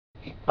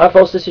Hi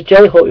folks, this is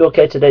Jay. Hope you're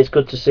okay today. It's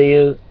good to see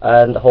you,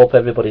 and hope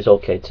everybody's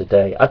okay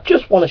today. I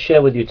just want to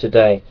share with you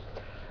today.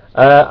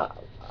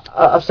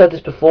 I've said this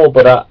before,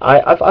 but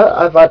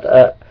I've had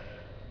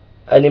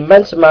an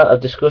immense amount of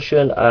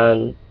discussion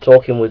and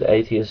talking with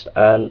atheists,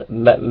 and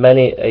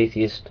many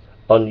atheists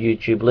on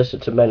YouTube. Listen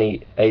to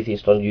many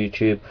atheists on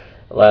YouTube.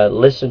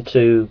 Listen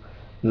to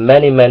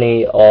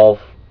many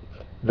of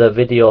their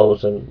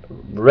videos and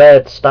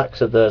read stacks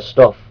of their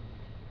stuff.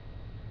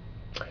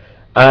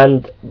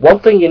 And one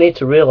thing you need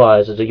to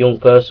realize as a young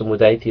person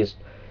with atheists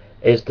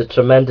is the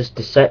tremendous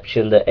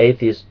deception that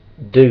atheists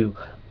do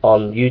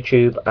on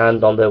YouTube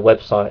and on their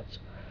websites.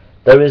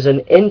 There is an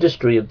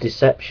industry of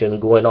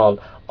deception going on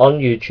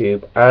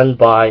YouTube and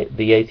by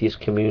the atheist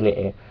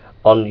community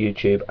on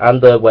YouTube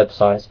and their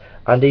websites,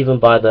 and even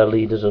by their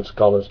leaders and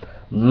scholars.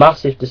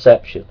 Massive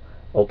deception,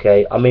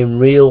 okay? I mean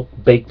real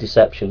big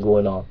deception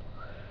going on.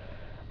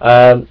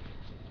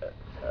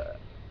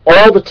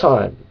 All the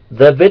time.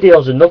 Their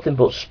videos are nothing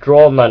but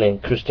straw-manning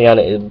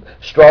Christianity,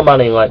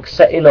 straw-manning, like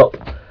setting up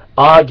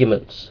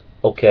arguments,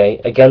 okay,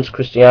 against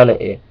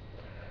Christianity.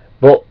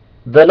 But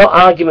they're not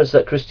arguments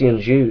that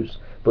Christians use,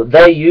 but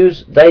they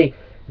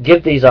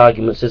give these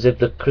arguments as if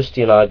they're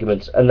Christian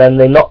arguments, and then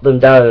they knock them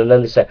down, and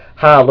then they say,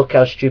 "Ha, look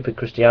how stupid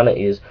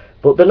Christianity is."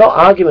 But they're not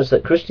arguments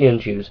that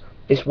Christians use.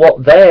 It's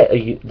what they're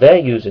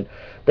using.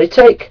 They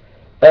take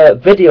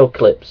video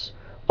clips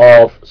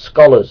of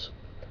scholars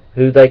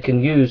who they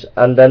can use,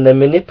 and then they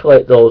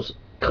manipulate those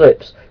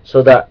clips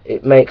so that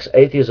it makes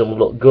atheism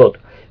look good.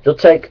 They'll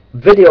take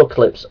video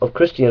clips of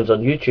Christians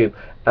on YouTube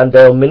and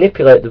they'll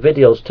manipulate the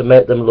videos to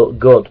make them look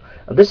good.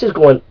 And this is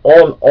going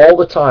on all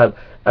the time,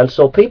 and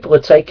so people are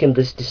taking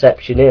this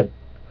deception in,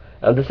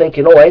 and they're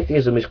thinking, oh,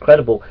 atheism is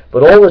credible.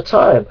 But all the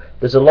time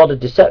there's a lot of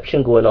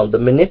deception going on.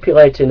 They're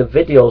manipulating the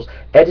videos,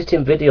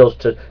 editing videos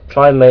to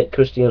try and make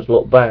Christians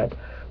look bad.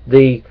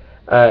 The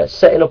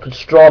setting up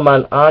straw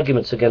man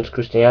arguments against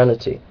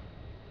Christianity.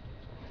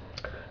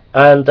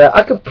 And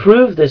I can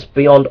prove this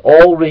beyond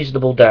all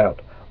reasonable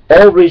doubt.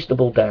 All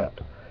reasonable doubt.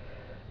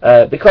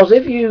 Because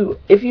if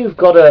you've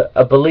got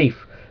a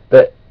belief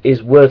that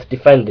is worth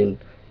defending,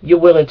 you're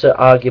willing to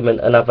argument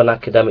and have an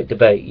academic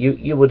debate.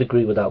 You would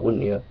agree with that,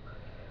 wouldn't you?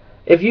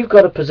 If you've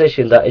got a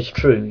position that is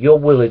true, you're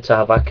willing to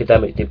have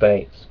academic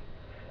debates.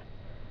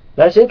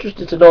 Now it's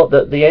interesting to note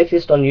that the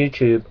atheists on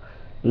YouTube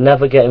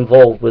never get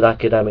involved with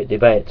academic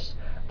debates.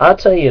 I'll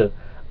tell you,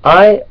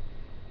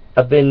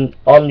 I've been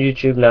on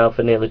YouTube now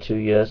for nearly 2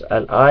 years,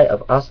 and I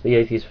have asked the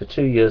atheists for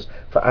 2 years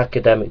for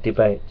academic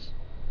debates.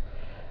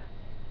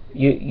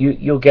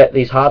 You'll get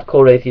these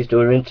hardcore atheists who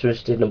are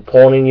interested in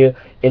pawning you,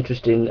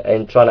 interested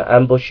in trying to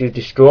ambush you,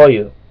 destroy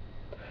you.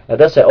 And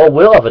they'll say, oh,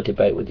 we'll have a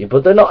debate with you,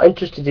 but they're not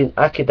interested in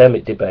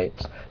academic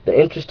debates. They're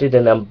interested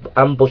in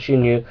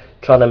ambushing you,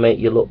 trying to make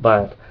you look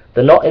bad.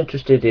 They're not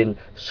interested in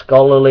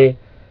scholarly,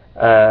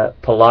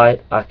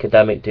 polite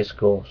academic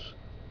discourse.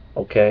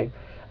 Okay?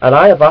 And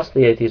I have asked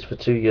the atheists for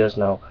 2 years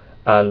now,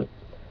 and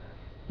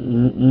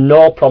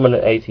no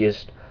prominent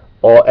atheist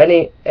or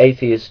any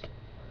atheist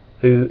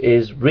who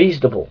is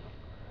reasonable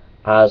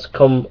has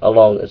come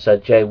along and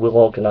said, Jay, we'll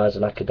organise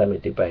an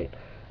academic debate.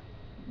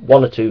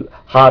 One or two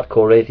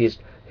hardcore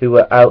atheists who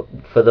are out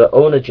for their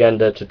own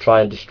agenda to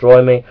try and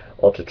destroy me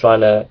or to try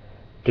and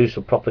do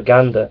some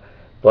propaganda.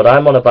 But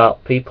I'm on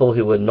about people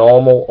who are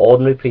normal,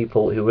 ordinary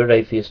people who are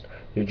atheists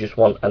who just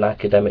want an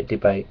academic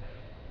debate.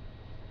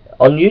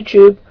 On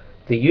YouTube,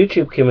 the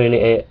YouTube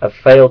community have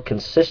failed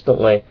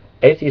consistently,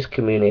 atheist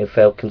community have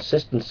failed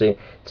consistency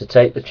to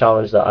take the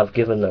challenge that I've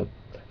given them,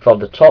 from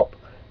the top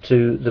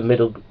to the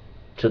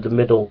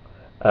middle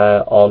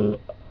on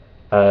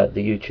the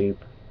YouTube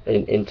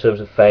in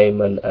terms of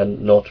fame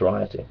and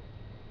notoriety.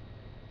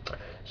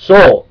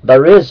 So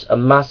there is a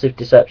massive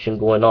deception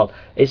going on.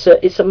 It's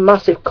a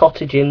massive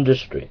cottage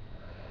industry.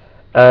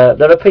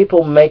 There are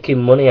people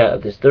making money out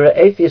of this. There are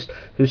atheists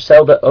who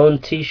sell their own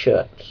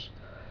t-shirts,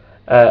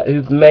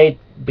 who've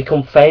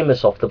become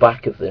famous off the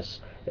back of this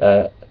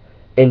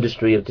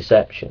industry of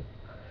deception,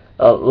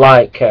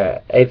 like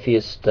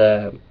atheist,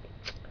 the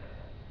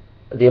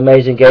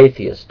Amazing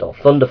Atheist, or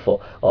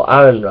Thunderfoot, or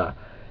Aaron Ra.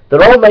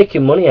 They're all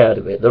making money out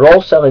of it. They're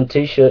all selling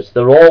t-shirts.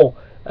 They're all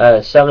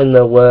selling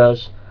their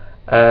wares,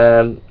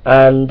 and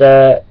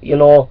you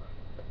know,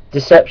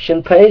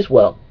 deception pays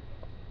well.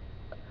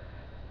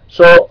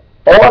 So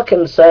all I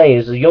can say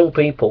is, the young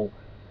people,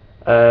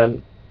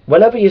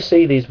 whenever you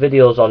see these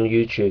videos on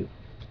YouTube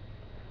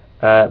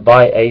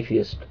by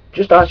atheists,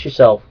 just ask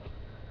yourself,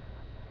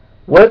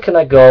 where can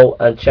I go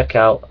and check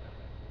out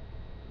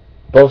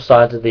both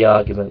sides of the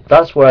argument?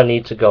 That's where I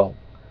need to go.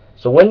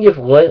 So when you've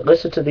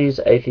listened to these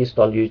atheists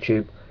on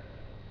YouTube,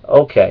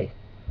 okay,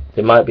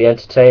 they might be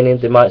entertaining,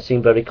 they might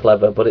seem very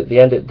clever, but at the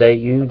end of the day,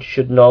 you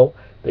should know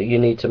that you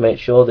need to make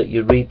sure that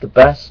you read the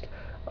best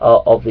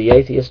of the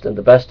atheist and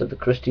the best of the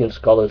Christian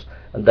scholars,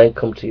 and then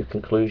come to your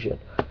conclusion.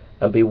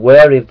 And be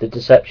wary of the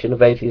deception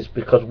of atheists,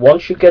 because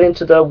once you get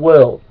into their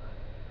world,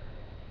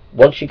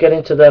 once you get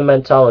into their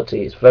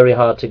mentality, it's very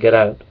hard to get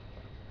out.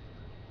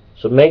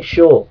 So make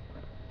sure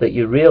that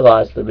you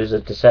realize there is a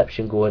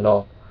deception going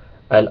on,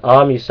 and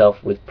arm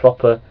yourself with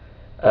proper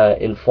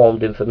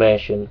informed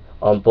information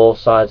on both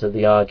sides of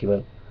the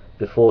argument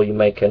before you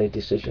make any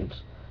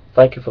decisions.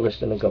 Thank you for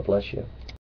listening, and God bless you.